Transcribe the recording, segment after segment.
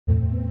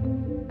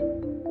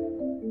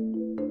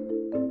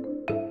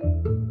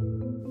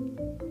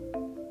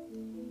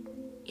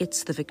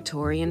It's the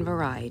Victorian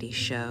Variety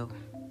Show.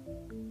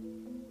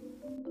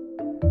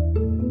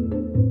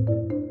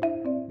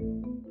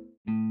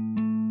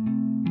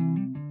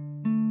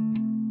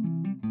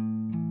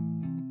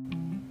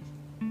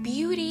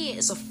 Beauty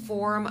is a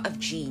form of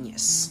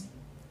genius,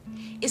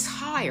 is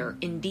higher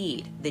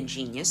indeed than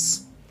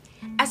genius,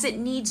 as it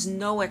needs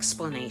no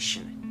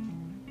explanation.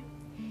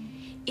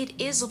 It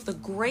is of the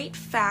great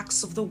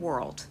facts of the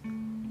world,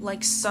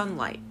 like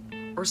sunlight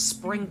or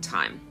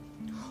springtime,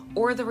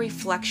 or the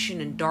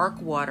reflection in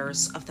dark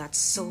waters of that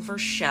silver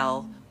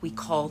shell we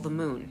call the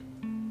moon.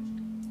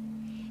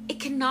 It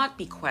cannot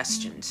be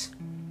questioned.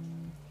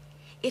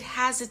 It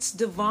has its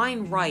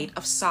divine right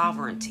of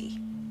sovereignty.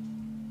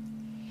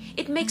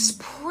 It makes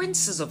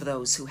princes of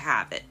those who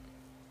have it.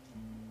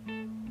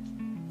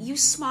 You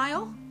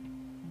smile?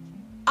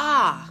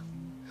 Ah,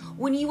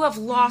 when you have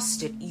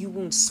lost it, you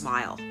won't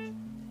smile.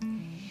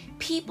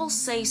 People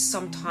say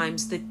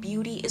sometimes that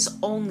beauty is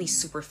only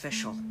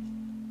superficial.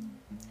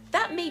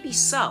 That may be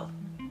so,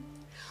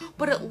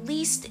 but at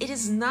least it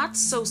is not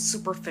so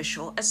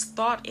superficial as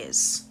thought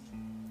is.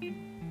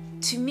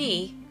 To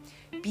me,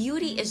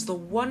 beauty is the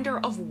wonder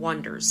of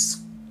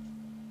wonders.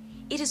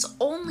 It is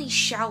only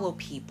shallow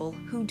people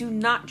who do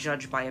not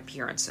judge by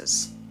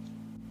appearances.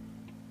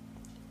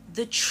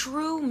 The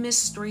true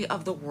mystery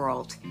of the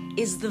world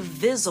is the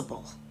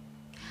visible,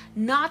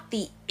 not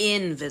the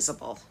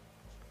invisible.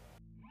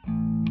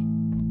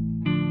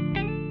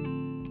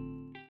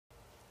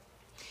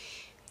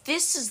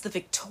 This is the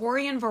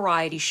Victorian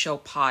Variety Show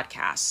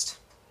podcast,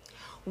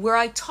 where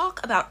I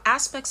talk about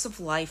aspects of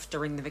life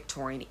during the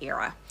Victorian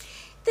era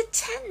that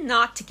tend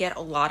not to get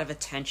a lot of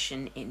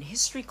attention in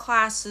history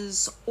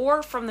classes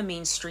or from the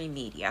mainstream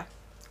media.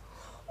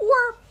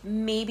 Or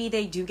maybe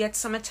they do get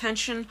some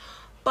attention,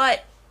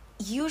 but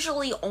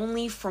usually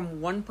only from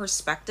one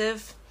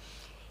perspective,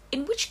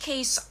 in which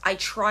case I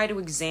try to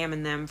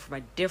examine them from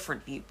a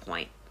different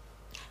viewpoint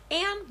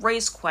and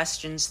raise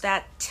questions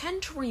that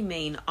tend to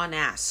remain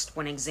unasked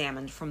when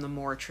examined from the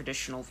more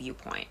traditional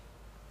viewpoint.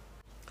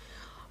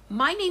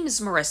 My name is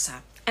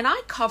Marissa, and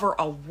I cover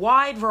a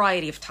wide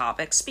variety of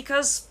topics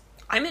because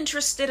I'm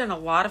interested in a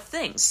lot of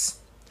things,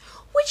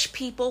 which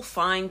people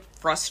find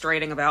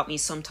frustrating about me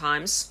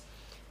sometimes.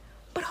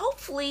 But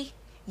hopefully,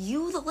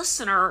 you, the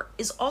listener,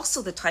 is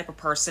also the type of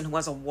person who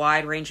has a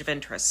wide range of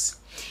interests.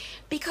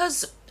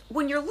 Because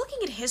when you're looking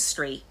at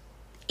history,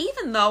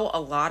 even though a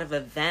lot of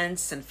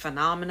events and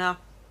phenomena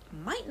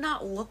might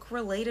not look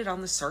related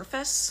on the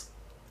surface,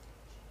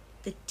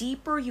 the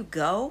deeper you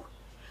go,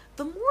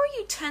 the more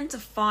you tend to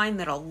find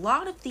that a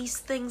lot of these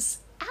things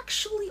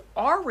actually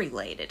are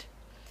related.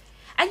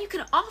 And you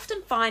can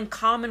often find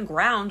common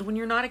ground when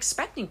you're not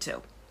expecting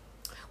to,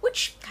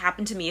 which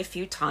happened to me a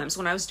few times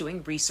when I was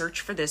doing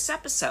research for this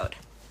episode.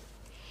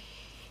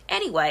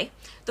 Anyway,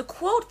 the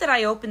quote that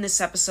I open this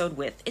episode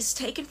with is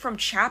taken from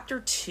Chapter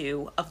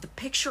 2 of The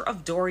Picture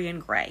of Dorian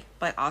Gray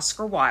by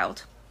Oscar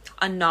Wilde,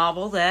 a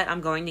novel that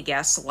I'm going to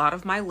guess a lot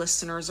of my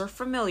listeners are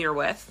familiar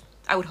with.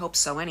 I would hope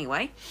so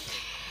anyway.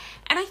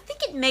 And I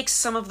think it makes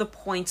some of the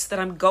points that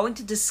I'm going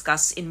to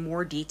discuss in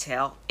more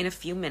detail in a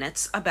few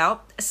minutes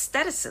about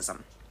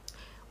aestheticism,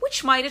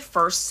 which might at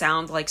first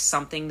sound like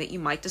something that you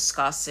might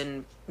discuss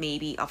in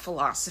maybe a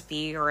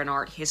philosophy or an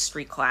art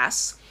history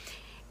class.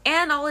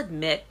 And I'll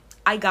admit,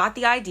 I got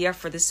the idea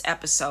for this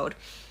episode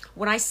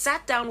when I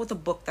sat down with a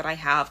book that I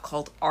have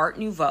called Art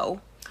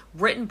Nouveau,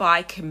 written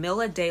by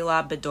Camilla de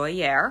la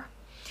Bédoyère,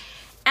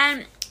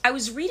 and I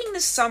was reading the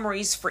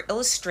summaries for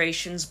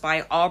illustrations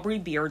by Aubrey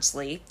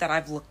Beardsley that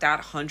I've looked at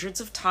hundreds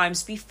of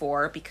times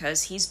before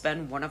because he's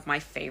been one of my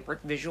favorite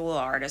visual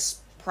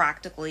artists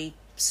practically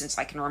since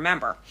I can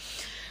remember.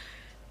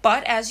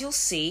 But as you'll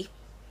see,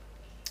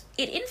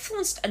 it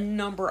influenced a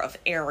number of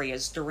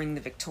areas during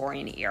the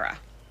Victorian era.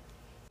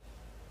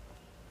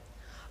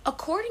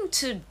 According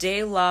to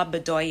de la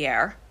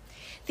Bédoyère,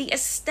 the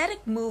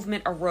aesthetic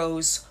movement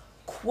arose,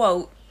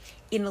 quote,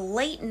 in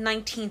late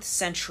 19th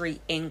century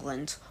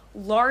England,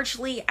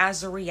 largely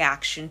as a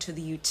reaction to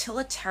the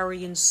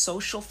utilitarian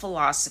social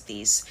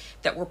philosophies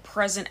that were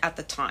present at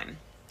the time,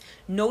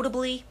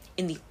 notably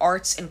in the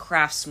arts and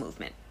crafts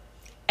movement,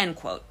 end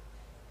quote.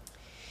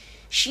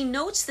 She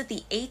notes that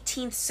the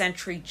 18th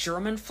century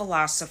German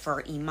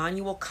philosopher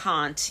Immanuel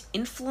Kant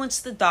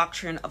influenced the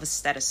doctrine of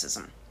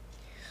aestheticism,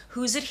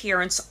 whose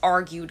adherents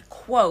argued,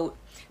 quote,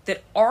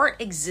 that art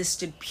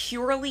existed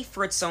purely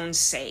for its own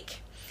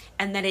sake,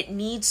 and that it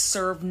needs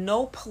serve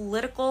no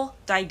political,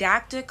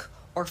 didactic,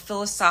 or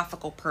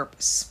philosophical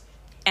purpose,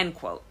 end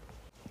quote.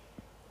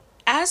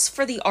 As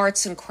for the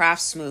arts and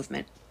crafts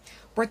movement,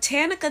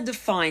 Britannica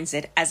defines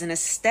it as an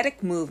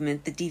aesthetic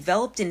movement that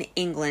developed in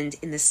England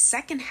in the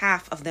second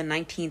half of the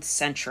 19th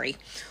century,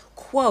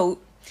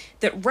 quote,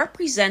 that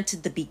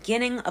represented the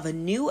beginning of a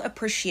new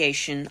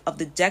appreciation of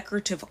the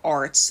decorative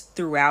arts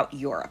throughout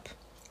Europe,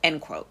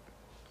 end quote.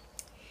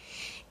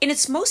 In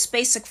its most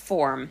basic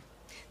form,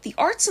 the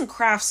arts and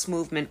crafts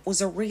movement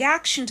was a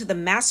reaction to the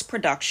mass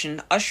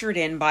production ushered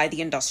in by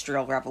the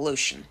Industrial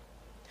Revolution.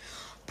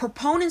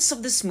 Proponents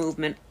of this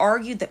movement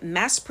argued that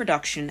mass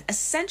production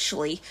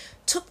essentially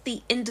took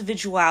the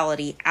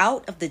individuality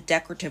out of the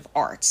decorative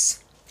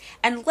arts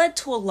and led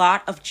to a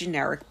lot of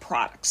generic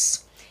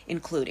products,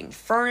 including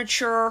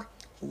furniture,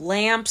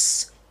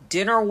 lamps,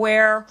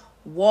 dinnerware,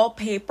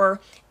 wallpaper,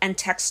 and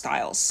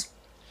textiles.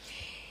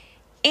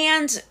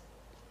 And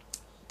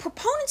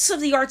proponents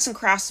of the arts and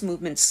crafts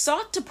movement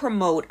sought to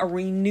promote a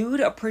renewed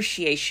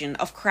appreciation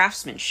of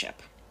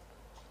craftsmanship.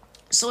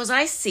 So as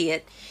I see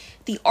it,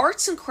 the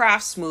arts and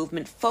crafts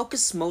movement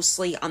focused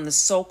mostly on the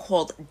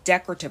so-called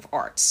decorative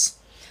arts.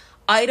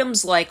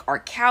 Items like our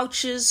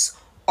couches,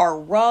 our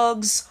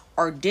rugs,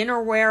 our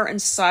dinnerware,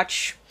 and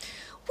such,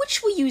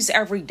 which we use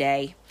every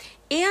day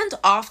and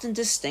often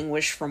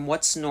distinguish from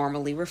what's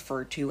normally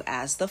referred to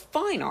as the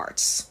fine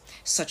arts,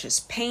 such as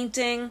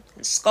painting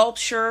and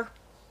sculpture.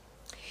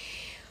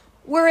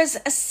 Whereas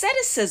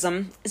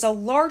asceticism is a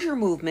larger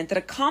movement that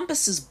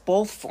encompasses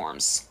both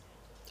forms.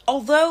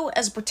 Although,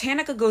 as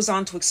Britannica goes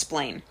on to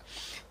explain,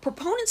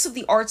 proponents of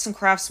the arts and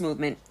crafts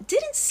movement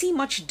didn't see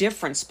much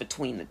difference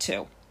between the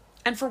two.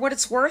 And for what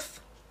it's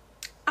worth,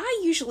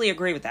 I usually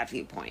agree with that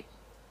viewpoint.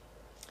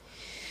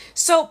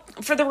 So,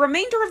 for the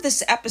remainder of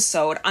this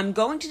episode, I'm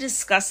going to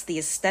discuss the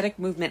aesthetic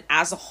movement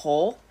as a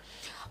whole,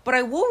 but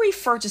I will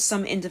refer to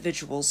some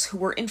individuals who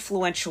were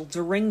influential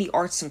during the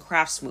arts and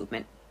crafts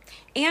movement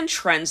and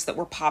trends that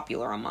were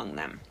popular among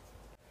them.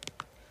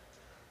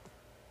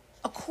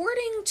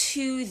 According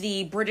to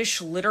the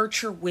British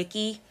Literature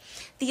Wiki,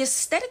 the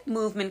aesthetic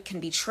movement can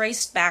be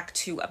traced back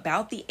to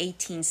about the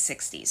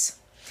 1860s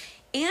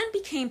and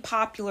became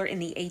popular in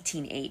the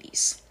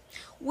 1880s,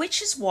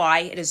 which is why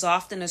it is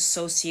often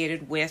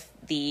associated with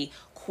the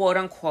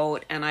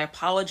quote-unquote, and I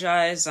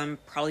apologize, I'm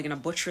probably going to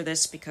butcher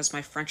this because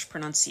my French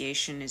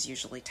pronunciation is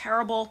usually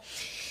terrible,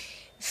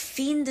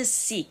 fin de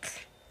siècle,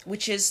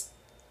 which is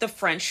the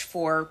French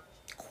for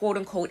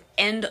quote-unquote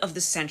end of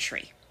the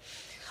century.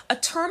 A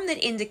term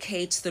that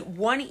indicates that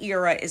one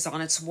era is on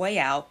its way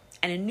out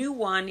and a new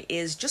one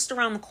is just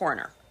around the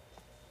corner.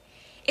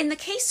 In the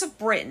case of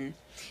Britain,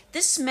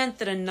 this meant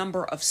that a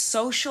number of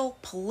social,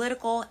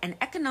 political, and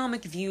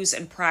economic views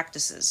and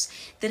practices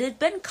that had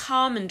been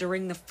common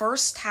during the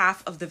first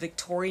half of the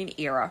Victorian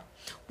era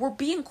were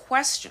being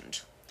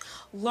questioned,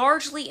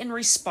 largely in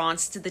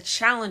response to the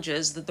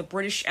challenges that the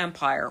British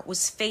Empire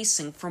was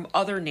facing from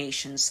other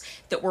nations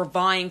that were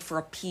vying for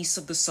a piece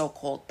of the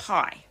so-called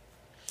pie.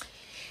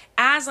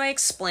 As I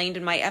explained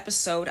in my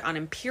episode on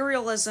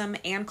imperialism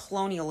and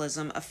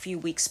colonialism a few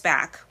weeks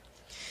back,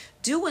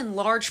 due in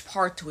large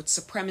part to its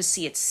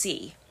supremacy at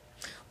sea,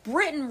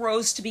 Britain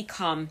rose to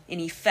become, in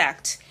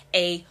effect,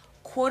 a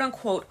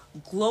quote-unquote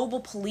global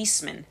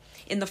policeman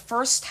in the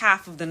first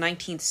half of the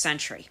 19th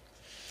century,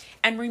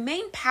 and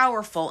remained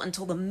powerful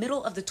until the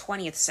middle of the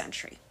 20th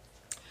century.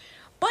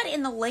 But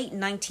in the late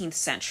 19th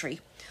century,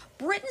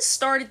 Britain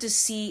started to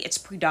see its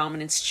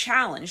predominance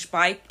challenged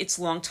by its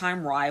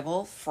longtime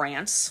rival,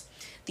 France,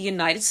 the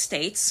United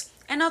States,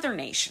 and other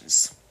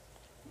nations.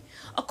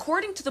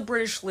 According to the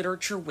British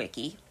Literature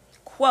Wiki,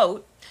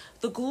 quote,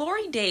 "The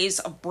glory days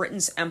of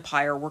Britain's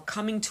empire were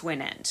coming to an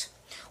end,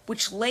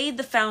 which laid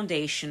the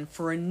foundation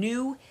for a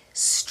new,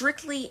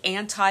 strictly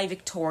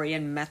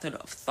anti-Victorian method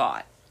of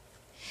thought.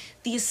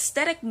 The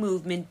aesthetic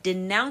movement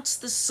denounced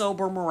the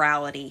sober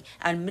morality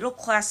and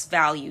middle-class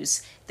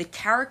values that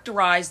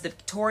characterized the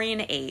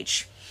Victorian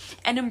age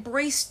and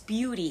embraced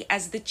beauty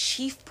as the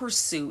chief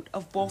pursuit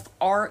of both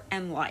art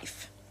and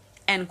life."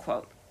 End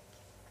quote.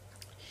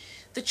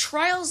 The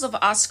trials of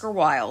Oscar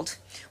Wilde,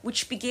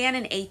 which began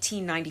in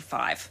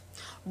 1895,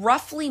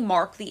 roughly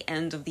marked the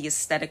end of the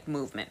aesthetic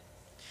movement,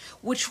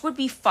 which would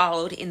be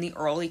followed in the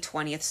early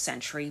 20th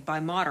century by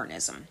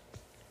modernism.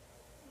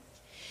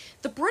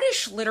 The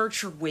British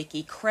Literature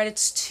Wiki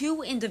credits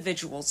two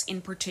individuals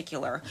in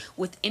particular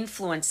with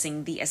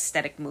influencing the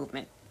aesthetic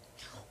movement,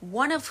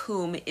 one of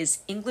whom is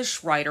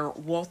English writer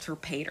Walter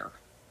Pater.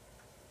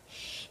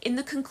 In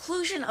the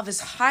conclusion of his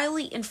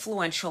highly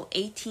influential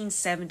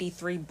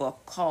 1873 book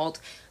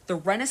called The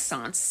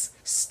Renaissance,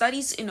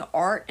 Studies in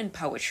Art and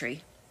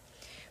Poetry,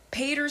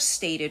 Pater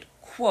stated,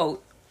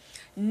 quote,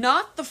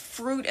 "Not the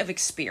fruit of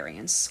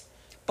experience,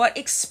 but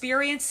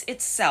experience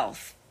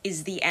itself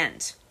is the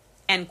end,"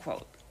 end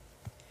quote,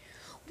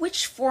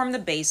 which form the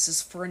basis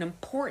for an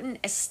important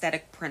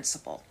aesthetic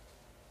principle,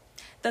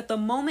 that the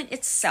moment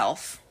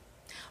itself,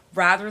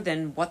 rather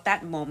than what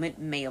that moment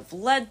may have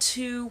led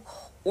to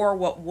or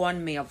what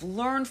one may have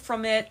learned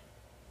from it,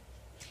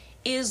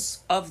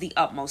 is of the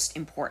utmost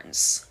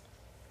importance.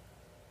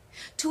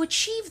 To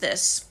achieve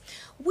this,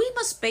 we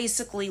must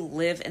basically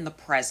live in the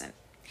present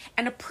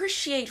and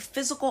appreciate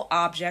physical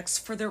objects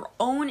for their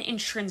own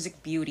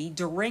intrinsic beauty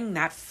during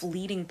that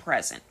fleeting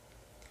present,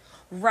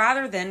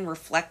 rather than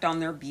reflect on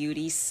their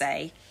beauty,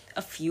 say,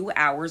 a few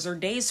hours or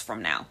days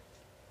from now.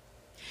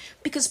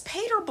 Because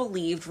Pater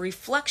believed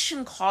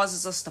reflection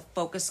causes us to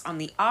focus on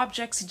the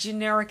object's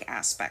generic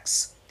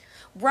aspects,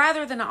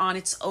 rather than on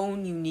its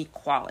own unique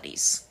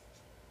qualities.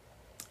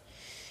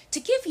 To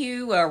give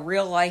you a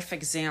real-life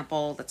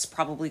example that's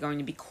probably going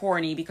to be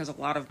corny because a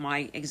lot of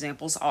my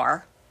examples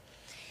are,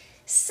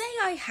 Say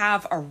I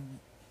have a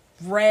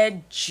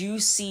red,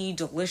 juicy,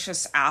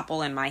 delicious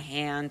apple in my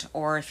hand,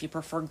 or if you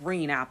prefer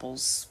green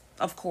apples,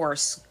 of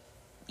course,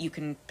 you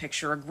can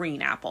picture a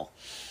green apple.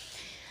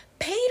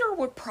 Pater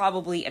would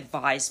probably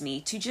advise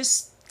me to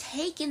just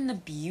take in the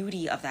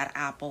beauty of that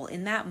apple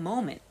in that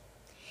moment,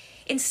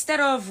 instead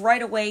of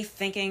right away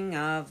thinking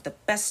of the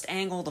best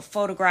angle to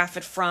photograph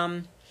it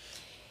from.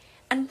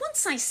 And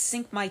once I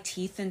sink my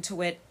teeth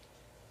into it,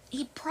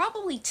 he'd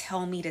probably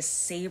tell me to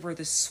savor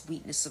the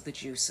sweetness of the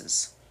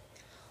juices,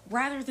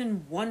 rather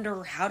than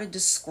wonder how to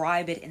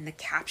describe it in the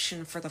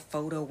caption for the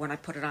photo when I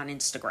put it on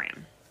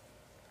Instagram.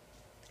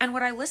 And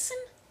would I listen?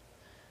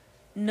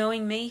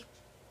 Knowing me,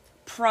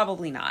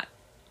 probably not.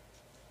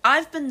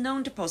 I've been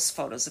known to post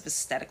photos of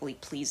aesthetically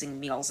pleasing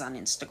meals on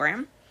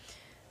Instagram,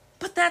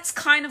 but that's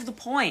kind of the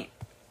point.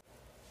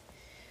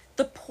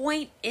 The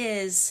point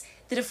is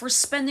that if we're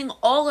spending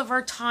all of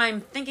our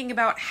time thinking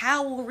about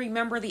how we'll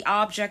remember the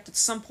object at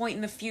some point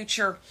in the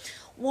future,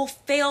 we'll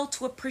fail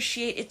to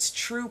appreciate its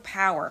true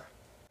power.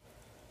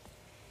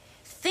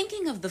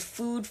 Thinking of the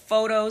food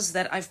photos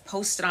that I've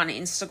posted on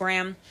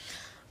Instagram,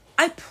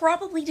 I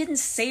probably didn't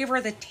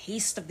savor the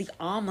taste of the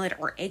omelet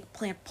or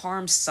eggplant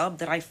parm sub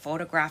that I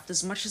photographed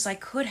as much as I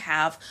could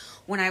have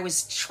when I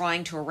was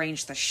trying to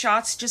arrange the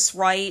shots just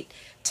right,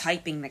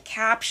 typing the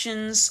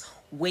captions,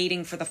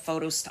 waiting for the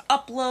photos to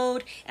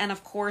upload, and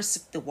of course,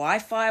 if the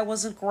Wi-Fi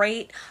wasn't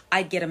great,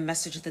 I'd get a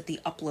message that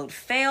the upload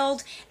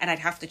failed, and I'd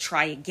have to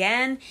try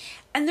again.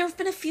 And there have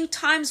been a few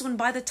times when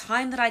by the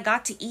time that I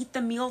got to eat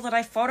the meal that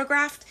I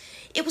photographed,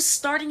 it was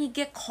starting to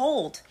get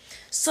cold.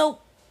 So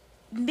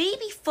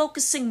maybe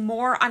focusing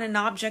more on an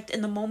object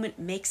in the moment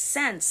makes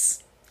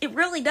sense. It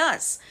really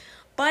does.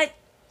 But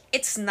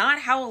it's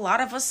not how a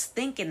lot of us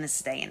think in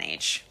this day and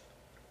age.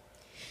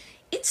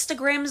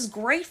 Instagram is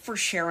great for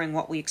sharing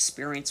what we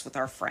experience with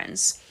our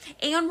friends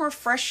and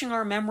refreshing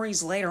our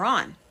memories later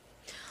on.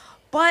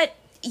 But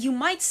you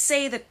might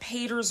say that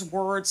Pater's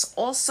words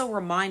also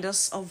remind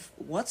us of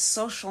what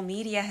social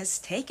media has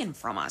taken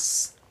from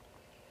us.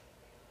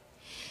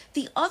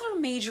 The other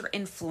major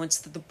influence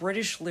that the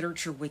British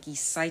Literature Wiki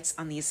cites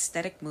on the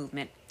aesthetic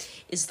movement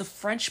is the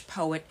French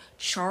poet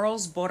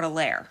Charles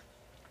Baudelaire.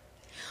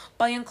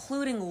 By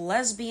including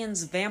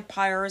lesbians,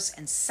 vampires,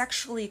 and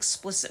sexually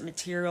explicit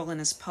material in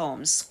his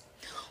poems,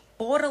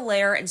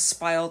 Baudelaire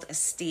inspired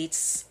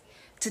aesthetes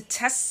to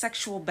test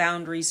sexual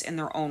boundaries in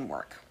their own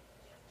work.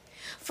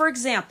 For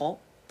example,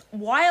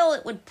 while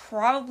it would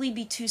probably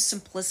be too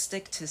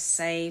simplistic to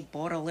say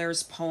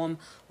Baudelaire's poem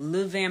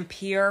Le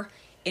Vampire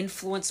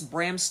influenced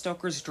Bram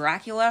Stoker's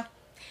Dracula,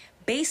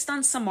 based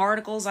on some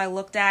articles I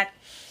looked at,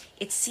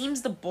 it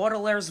seems that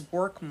Baudelaire's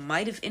work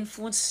might have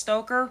influenced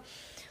Stoker,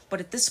 but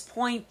at this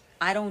point,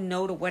 I don't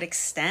know to what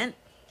extent.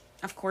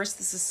 Of course,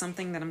 this is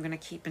something that I'm going to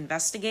keep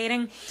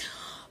investigating,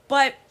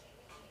 but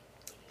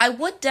I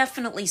would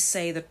definitely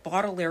say that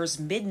Baudelaire's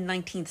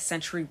mid-19th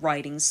century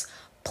writings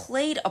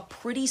played a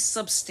pretty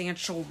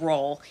substantial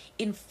role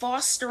in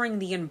fostering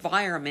the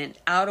environment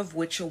out of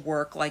which a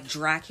work like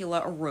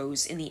Dracula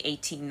arose in the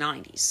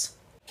 1890s.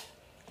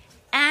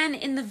 And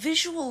in the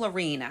visual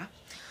arena,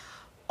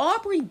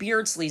 Aubrey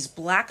Beardsley's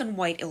black and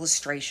white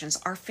illustrations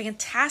are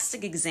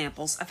fantastic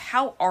examples of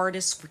how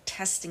artists were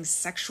testing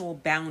sexual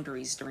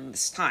boundaries during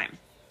this time.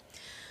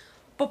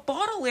 But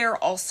Baudelaire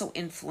also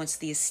influenced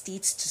the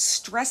aesthetes to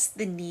stress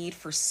the need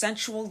for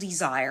sensual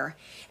desire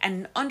and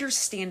an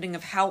understanding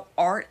of how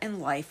art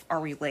and life are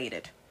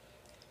related.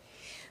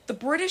 The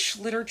British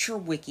Literature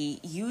Wiki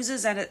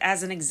uses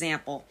as an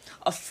example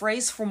a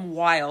phrase from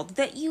Wilde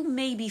that you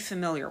may be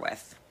familiar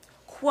with.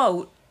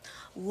 Quote,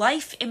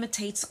 "Life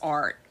imitates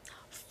art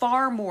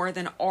far more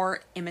than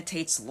art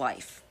imitates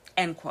life,"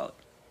 end quote.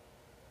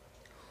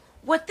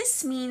 What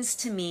this means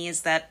to me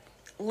is that,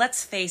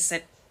 let's face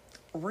it,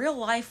 real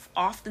life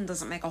often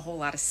doesn't make a whole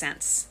lot of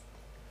sense.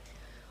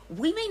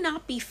 We may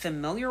not be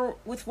familiar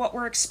with what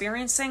we're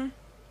experiencing,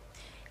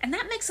 and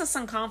that makes us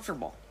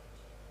uncomfortable.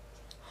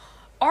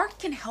 Art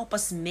can help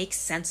us make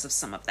sense of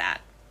some of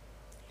that.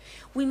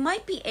 We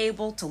might be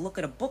able to look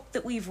at a book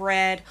that we've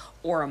read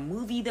or a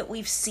movie that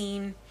we've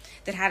seen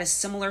that had a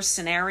similar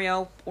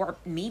scenario, or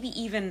maybe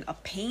even a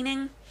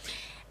painting,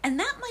 and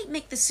that might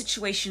make the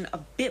situation a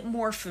bit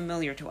more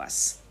familiar to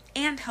us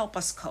and help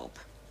us cope.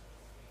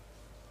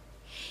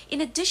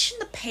 In addition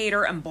to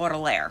Pater and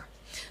Baudelaire,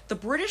 the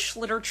British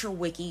Literature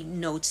Wiki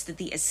notes that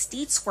the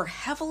aesthetes were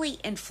heavily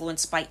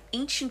influenced by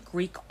ancient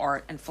Greek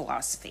art and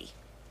philosophy.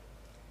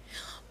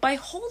 By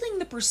holding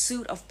the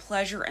pursuit of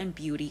pleasure and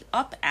beauty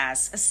up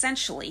as,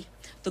 essentially,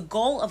 the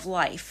goal of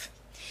life,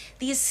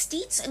 the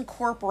aesthetes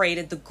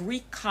incorporated the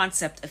Greek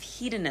concept of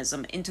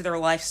hedonism into their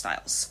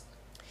lifestyles.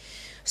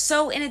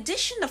 So, in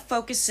addition to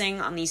focusing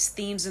on these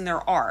themes in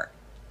their art,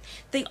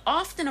 they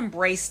often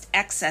embraced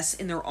excess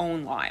in their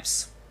own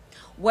lives,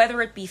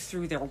 whether it be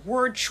through their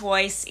word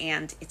choice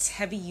and its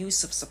heavy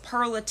use of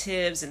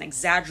superlatives and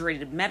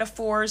exaggerated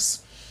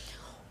metaphors,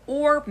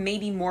 or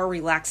maybe more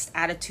relaxed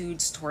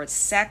attitudes towards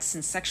sex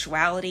and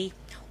sexuality,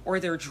 or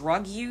their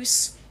drug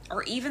use,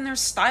 or even their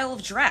style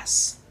of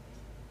dress.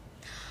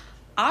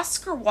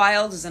 Oscar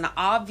Wilde is an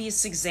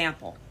obvious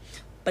example,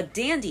 but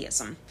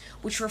dandyism,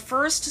 which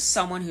refers to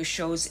someone who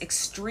shows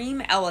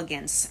extreme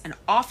elegance and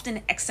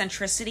often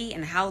eccentricity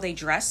in how they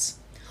dress,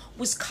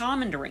 was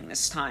common during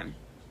this time.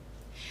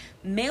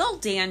 Male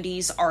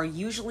dandies are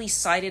usually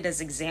cited as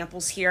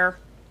examples here,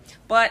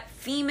 but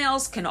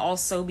females can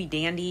also be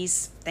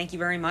dandies. Thank you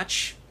very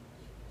much.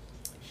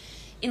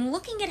 In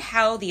looking at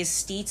how the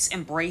aesthetes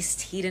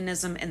embraced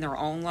hedonism in their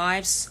own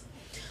lives,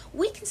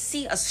 we can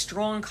see a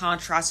strong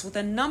contrast with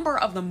a number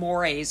of the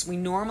mores we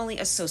normally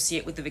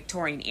associate with the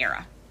Victorian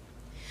era.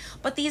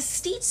 But the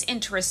aesthetes'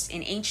 interest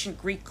in ancient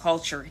Greek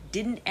culture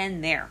didn't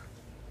end there.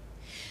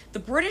 The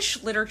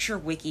British Literature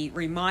Wiki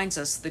reminds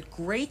us that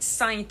great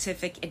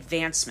scientific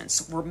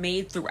advancements were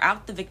made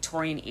throughout the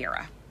Victorian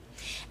era,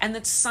 and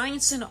that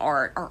science and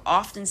art are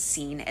often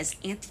seen as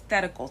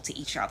antithetical to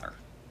each other.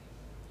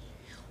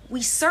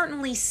 We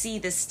certainly see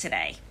this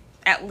today,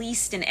 at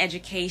least in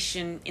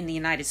education in the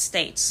United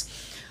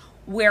States,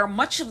 where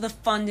much of the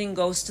funding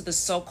goes to the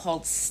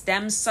so-called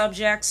STEM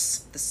subjects,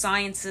 the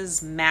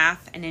sciences,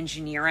 math, and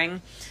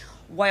engineering,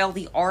 while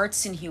the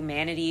arts and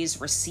humanities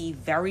receive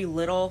very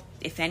little,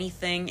 if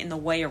anything, in the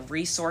way of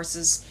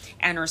resources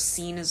and are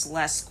seen as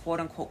less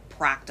quote-unquote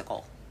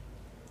practical.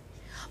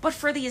 But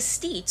for the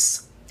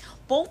aesthetes,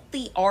 both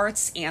the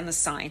arts and the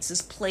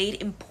sciences played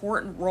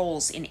important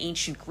roles in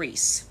ancient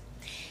Greece,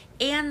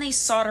 and they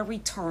sought a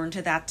return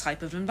to that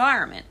type of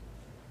environment.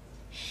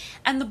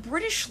 And the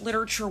British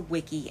Literature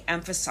Wiki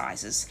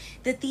emphasizes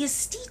that the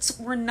aesthetes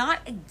were not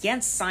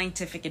against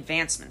scientific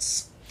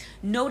advancements,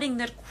 noting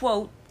that,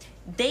 quote,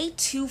 they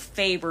too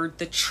favored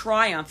the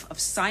triumph of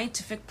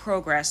scientific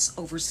progress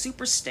over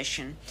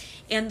superstition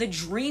and the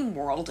dream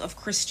world of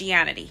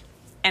Christianity,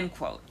 end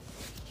quote.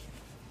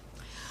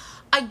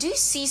 I do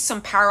see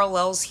some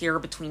parallels here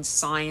between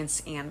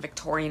science and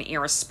Victorian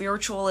era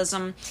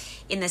spiritualism,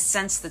 in the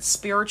sense that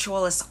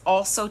spiritualists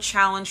also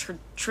challenged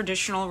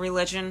traditional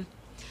religion.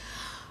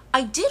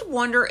 I did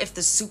wonder if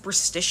the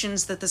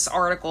superstitions that this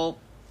article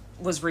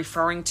was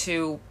referring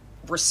to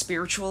were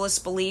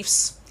spiritualist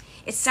beliefs.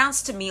 It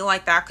sounds to me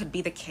like that could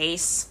be the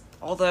case,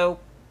 although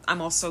I'm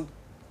also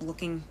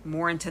looking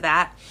more into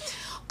that.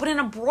 But in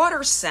a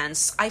broader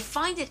sense, I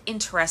find it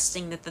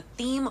interesting that the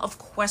theme of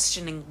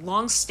questioning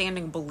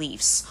long-standing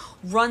beliefs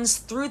runs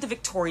through the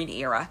Victorian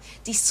era,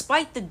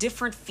 despite the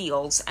different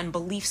fields and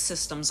belief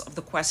systems of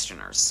the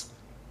questioners.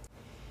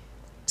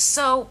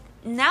 So,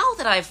 now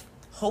that I've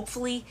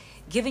hopefully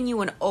given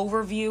you an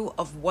overview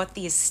of what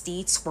the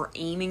aesthetes were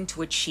aiming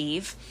to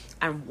achieve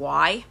and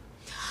why,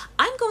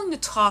 I'm going to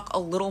talk a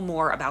little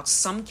more about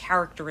some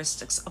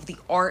characteristics of the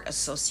art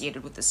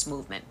associated with this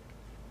movement.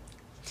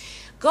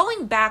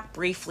 Going back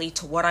briefly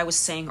to what I was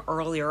saying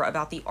earlier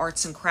about the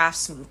arts and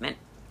crafts movement,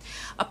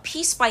 a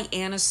piece by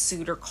Anna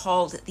Suter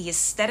called The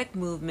Aesthetic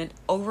Movement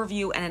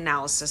Overview and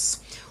Analysis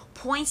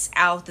points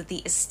out that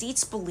the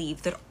aesthetes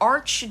believed that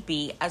art should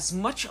be as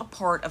much a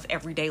part of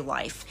everyday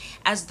life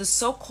as the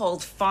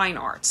so-called fine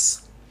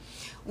arts,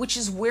 which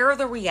is where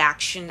the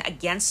reaction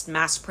against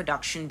mass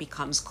production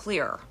becomes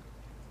clearer.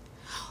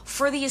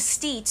 For the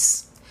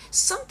aesthetes,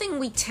 something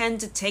we tend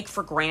to take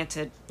for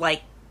granted,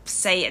 like,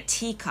 say, a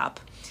teacup,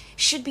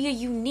 should be a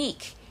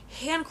unique,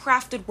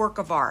 handcrafted work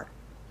of art,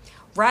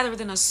 rather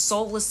than a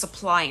soulless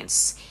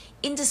appliance,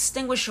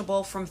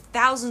 indistinguishable from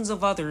thousands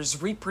of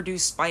others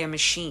reproduced by a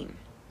machine.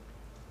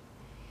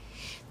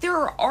 There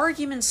are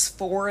arguments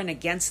for and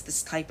against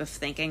this type of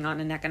thinking on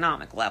an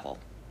economic level.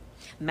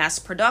 Mass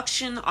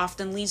production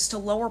often leads to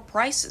lower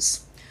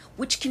prices,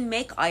 which can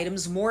make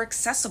items more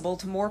accessible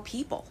to more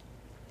people.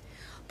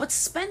 But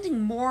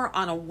spending more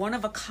on a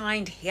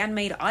one-of-a-kind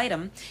handmade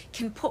item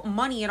can put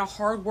money in a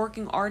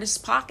hard-working artist's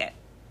pocket.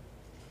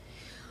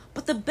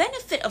 But the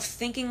benefit of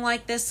thinking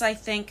like this, I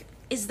think,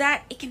 is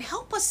that it can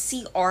help us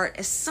see art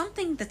as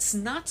something that's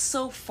not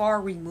so far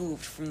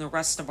removed from the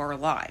rest of our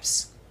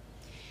lives.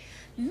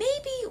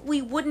 Maybe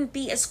we wouldn't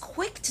be as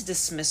quick to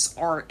dismiss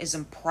art as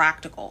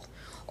impractical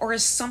or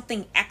as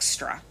something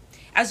extra,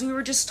 as we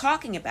were just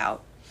talking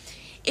about,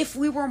 if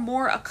we were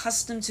more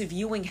accustomed to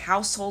viewing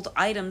household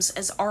items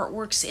as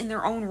artworks in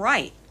their own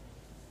right.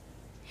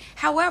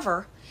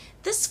 However,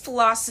 this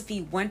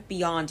philosophy went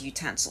beyond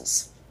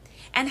utensils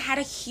and had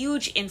a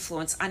huge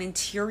influence on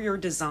interior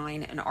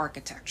design and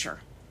architecture.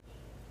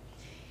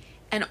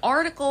 An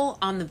article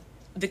on the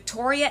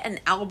Victoria and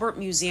Albert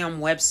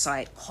Museum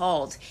website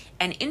called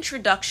An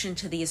Introduction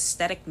to the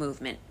Aesthetic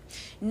Movement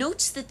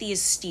notes that the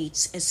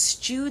aesthetes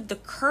eschewed the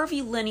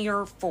curvy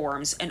linear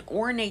forms and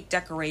ornate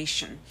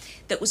decoration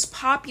that was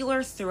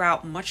popular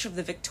throughout much of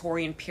the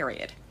Victorian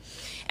period,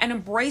 and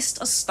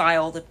embraced a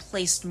style that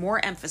placed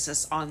more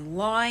emphasis on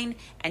line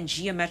and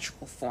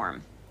geometrical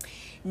form.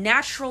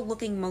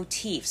 Natural-looking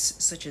motifs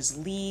such as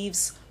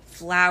leaves,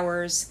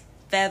 flowers,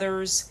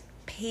 feathers,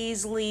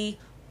 paisley,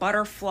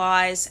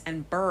 butterflies,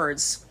 and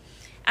birds,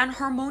 and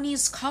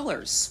harmonious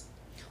colors.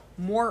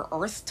 More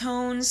earth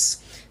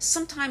tones,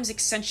 sometimes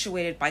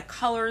accentuated by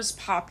colors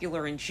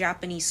popular in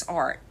Japanese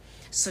art,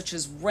 such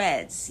as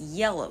reds,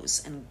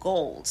 yellows, and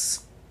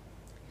golds.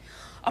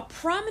 A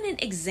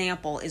prominent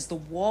example is the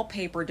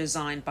wallpaper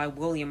designed by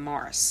William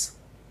Morris.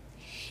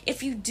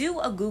 If you do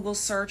a Google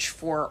search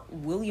for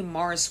William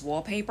Morris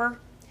wallpaper,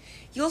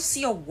 you'll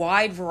see a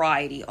wide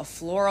variety of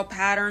floral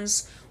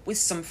patterns with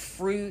some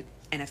fruit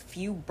and a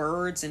few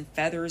birds and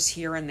feathers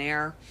here and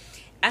there,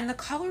 and the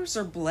colors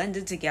are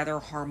blended together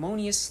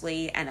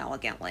harmoniously and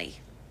elegantly.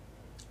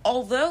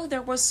 Although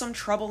there was some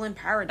trouble in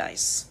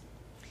paradise.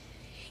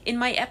 In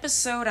my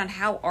episode on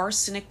how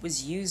arsenic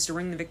was used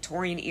during the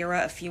Victorian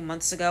era a few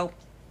months ago,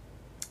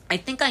 I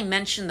think I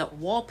mentioned that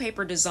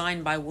wallpaper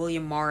designed by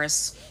William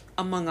Morris,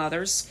 among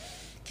others,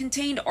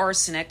 contained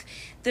arsenic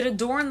that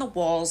adorned the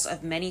walls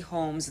of many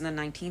homes in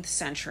the 19th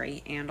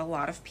century, and a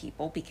lot of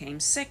people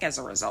became sick as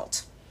a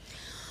result.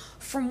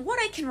 From what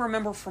I can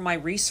remember from my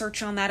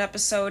research on that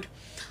episode,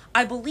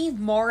 I believe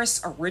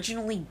Morris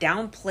originally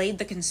downplayed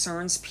the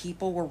concerns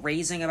people were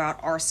raising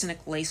about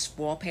arsenic-laced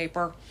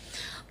wallpaper,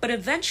 but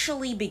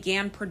eventually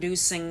began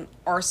producing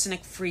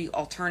arsenic-free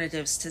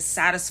alternatives to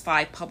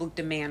satisfy public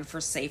demand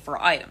for safer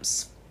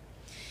items.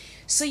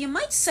 So you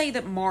might say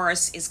that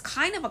Morris is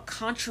kind of a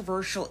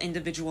controversial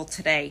individual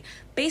today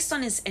based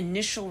on his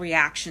initial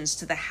reactions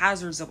to the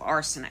hazards of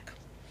arsenic.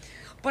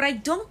 But I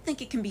don't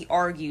think it can be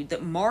argued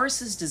that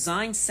Morris's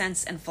design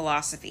sense and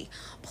philosophy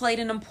played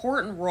an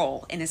important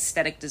role in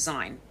aesthetic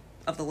design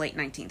of the late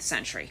 19th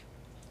century.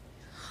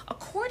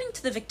 According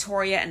to the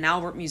Victoria and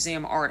Albert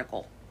Museum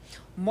article,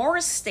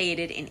 Morris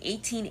stated in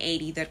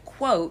 1880 that,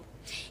 quote,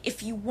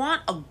 "If you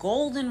want a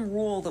golden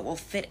rule that will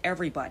fit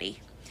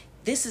everybody,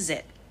 this is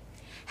it.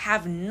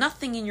 Have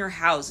nothing in your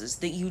houses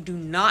that you do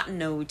not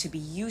know to be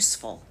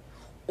useful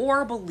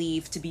or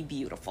believe to be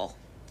beautiful,"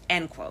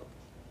 end quote.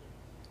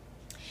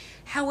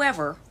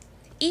 However,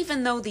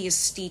 even though the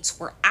estates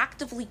were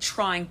actively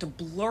trying to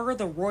blur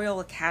the Royal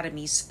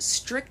Academy's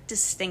strict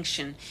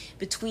distinction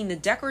between the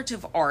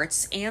decorative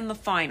arts and the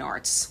fine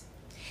arts,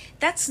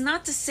 that's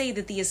not to say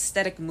that the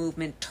aesthetic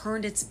movement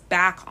turned its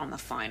back on the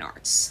fine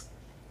arts.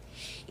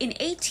 In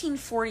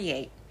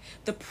 1848,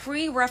 the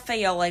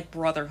Pre-Raphaelite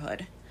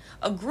Brotherhood,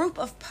 a group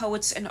of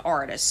poets and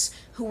artists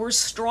who were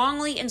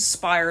strongly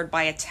inspired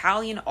by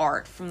Italian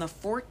art from the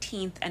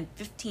 14th and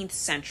 15th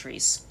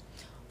centuries,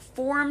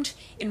 formed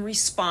in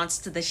response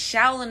to the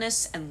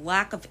shallowness and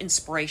lack of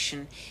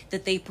inspiration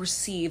that they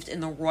perceived in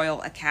the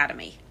Royal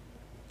Academy.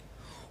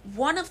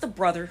 One of the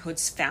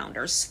Brotherhood's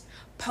founders,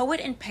 poet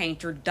and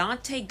painter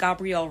Dante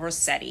Gabriel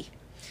Rossetti,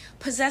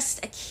 possessed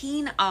a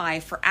keen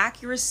eye for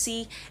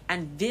accuracy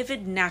and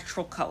vivid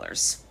natural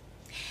colors,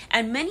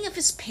 and many of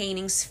his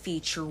paintings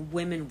feature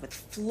women with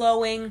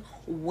flowing,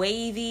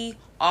 wavy,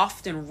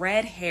 often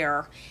red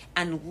hair,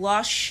 and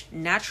lush,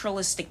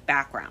 naturalistic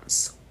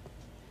backgrounds.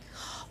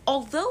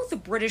 Although the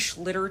British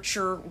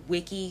Literature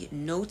Wiki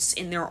notes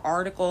in their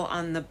article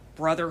on the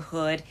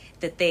Brotherhood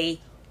that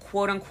they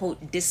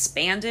quote-unquote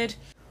disbanded,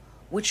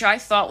 which I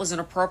thought was an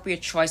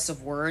appropriate choice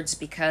of words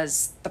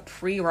because the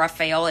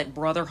Pre-Raphaelite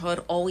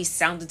Brotherhood always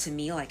sounded to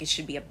me like it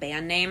should be a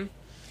band name.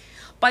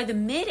 By the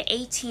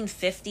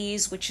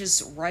mid-1850s, which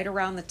is right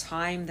around the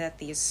time that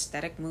the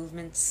aesthetic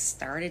movement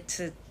started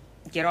to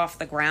get off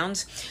the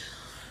ground,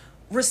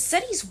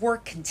 Rossetti's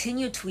work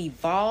continued to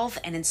evolve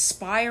and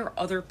inspire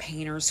other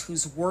painters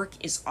whose work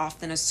is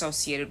often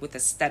associated with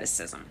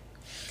aestheticism,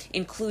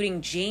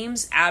 including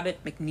James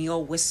Abbott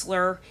McNeill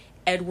Whistler,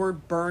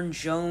 Edward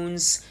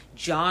Burne-Jones,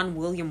 John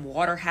William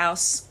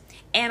Waterhouse,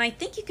 and I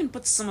think you can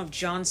put some of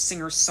John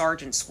Singer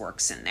Sargent's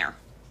works in there.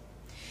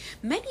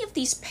 Many of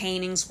these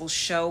paintings will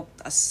show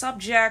a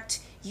subject,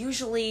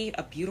 usually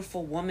a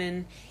beautiful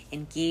woman,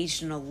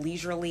 engaged in a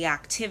leisurely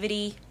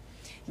activity.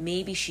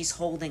 Maybe she's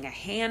holding a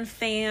hand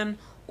fan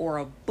or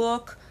a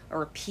book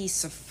or a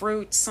piece of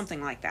fruit,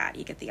 something like that.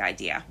 You get the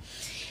idea.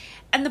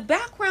 And the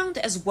background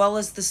as well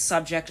as the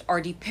subject are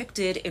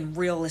depicted in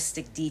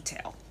realistic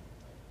detail.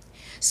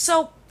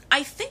 So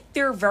I think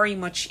they're very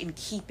much in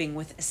keeping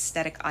with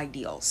aesthetic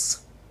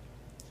ideals.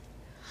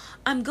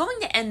 I'm going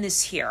to end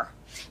this here,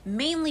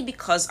 mainly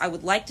because I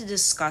would like to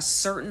discuss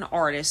certain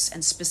artists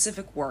and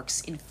specific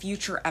works in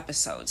future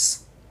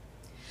episodes.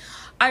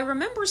 I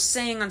remember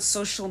saying on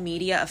social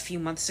media a few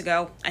months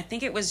ago, I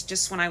think it was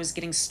just when I was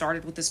getting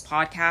started with this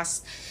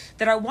podcast,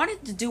 that I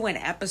wanted to do an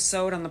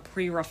episode on the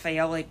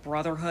Pre-Raphaelite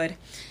Brotherhood,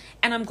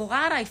 and I'm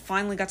glad I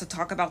finally got to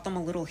talk about them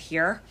a little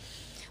here.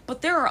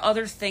 But there are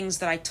other things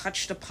that I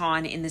touched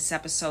upon in this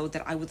episode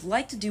that I would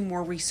like to do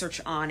more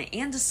research on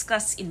and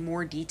discuss in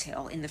more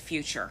detail in the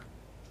future.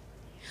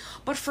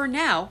 But for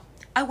now,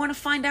 I want to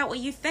find out what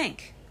you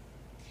think.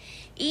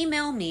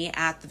 Email me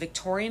at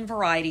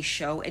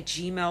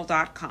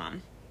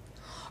thevictorianvarietyshow@gmail.com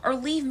or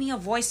leave me a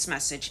voice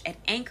message at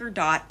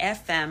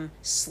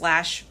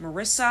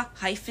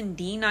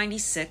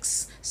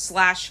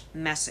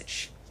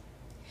anchor.fm/Marissa-D96/message.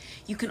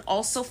 You can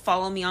also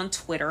follow me on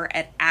Twitter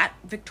at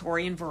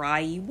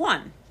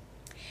 @VictorianVariety1.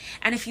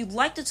 And if you'd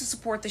like to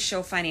support the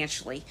show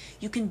financially,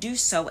 you can do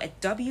so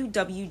at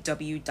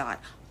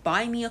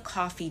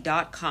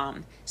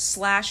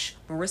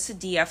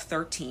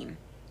www.buymeacoffee.com/MarissaDF13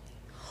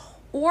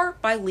 or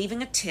by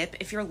leaving a tip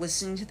if you're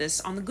listening to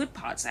this on the Good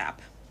Pods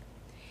app.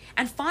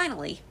 And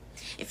finally,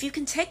 if you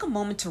can take a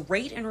moment to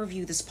rate and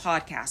review this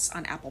podcast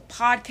on Apple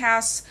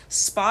Podcasts,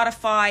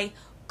 Spotify,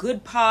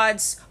 Good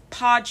Pods,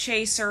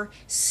 Podchaser,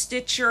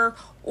 Stitcher,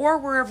 or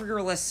wherever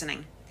you're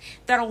listening.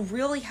 That'll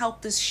really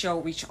help this show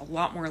reach a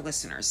lot more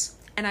listeners,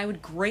 and I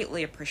would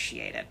greatly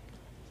appreciate it.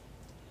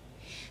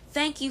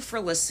 Thank you for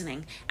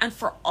listening and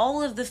for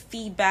all of the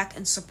feedback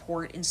and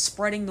support in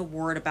spreading the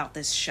word about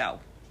this show.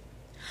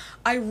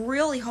 I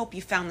really hope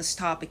you found this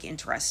topic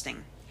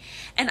interesting,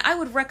 and I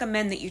would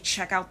recommend that you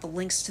check out the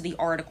links to the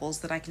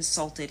articles that I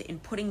consulted in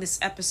putting this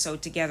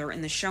episode together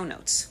in the show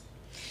notes.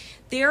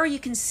 There you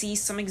can see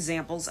some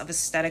examples of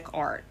aesthetic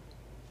art.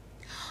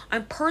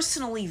 I'm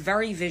personally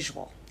very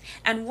visual,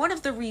 and one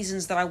of the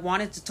reasons that I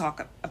wanted to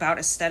talk about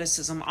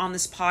aestheticism on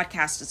this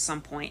podcast at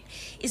some point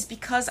is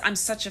because I'm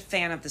such a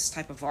fan of this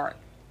type of art.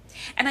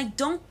 And I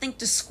don't think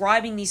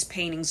describing these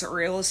paintings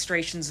or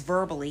illustrations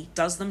verbally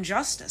does them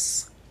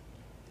justice.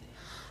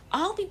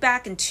 I'll be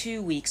back in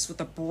 2 weeks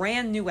with a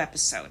brand new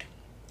episode.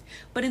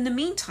 But in the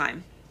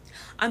meantime,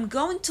 I'm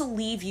going to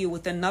leave you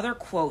with another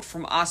quote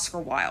from Oscar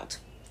Wilde,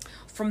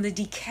 from The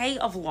Decay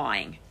of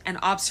Lying, an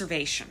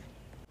observation.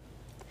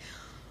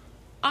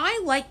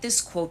 I like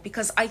this quote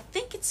because I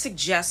think it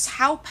suggests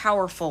how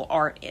powerful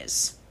art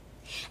is.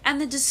 And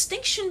the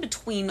distinction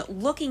between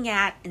looking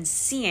at and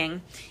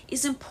seeing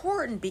is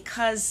important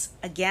because,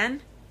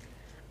 again,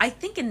 I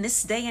think in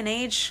this day and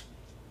age,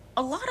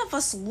 a lot of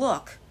us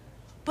look,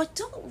 but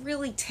don't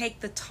really take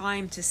the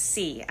time to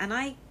see, and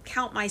I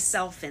count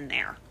myself in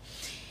there.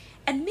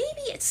 And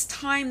maybe it's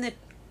time that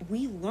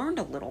we learned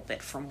a little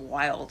bit from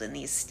Wilde and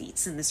the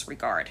aesthetes in this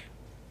regard.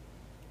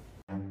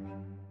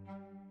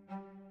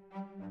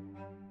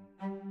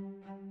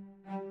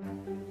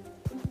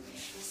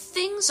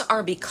 Things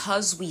are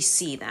because we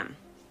see them.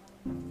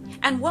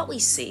 And what we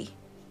see,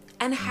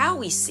 and how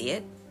we see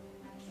it,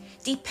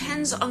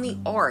 depends on the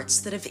arts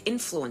that have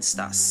influenced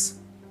us.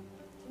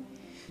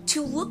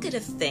 To look at a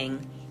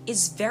thing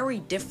is very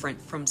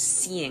different from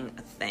seeing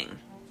a thing.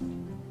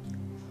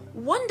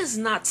 One does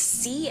not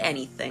see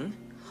anything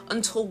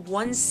until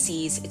one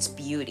sees its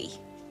beauty.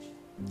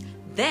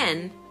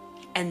 Then,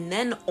 and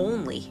then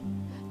only,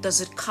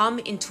 does it come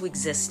into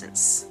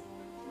existence.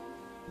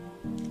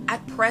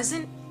 At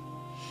present,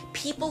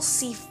 people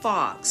see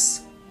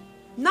fogs,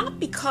 not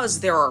because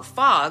there are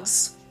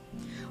fogs,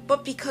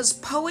 but because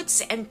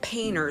poets and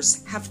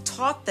painters have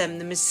taught them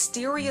the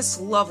mysterious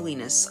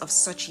loveliness of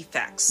such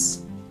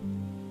effects.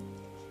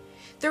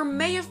 There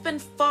may have been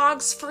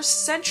fogs for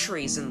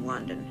centuries in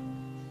London.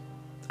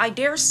 I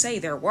dare say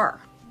there were.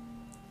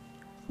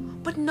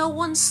 But no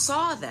one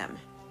saw them,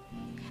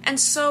 and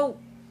so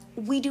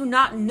we do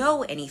not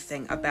know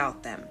anything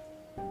about them.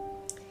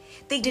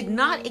 They did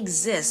not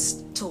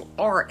exist till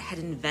art had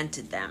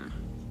invented them.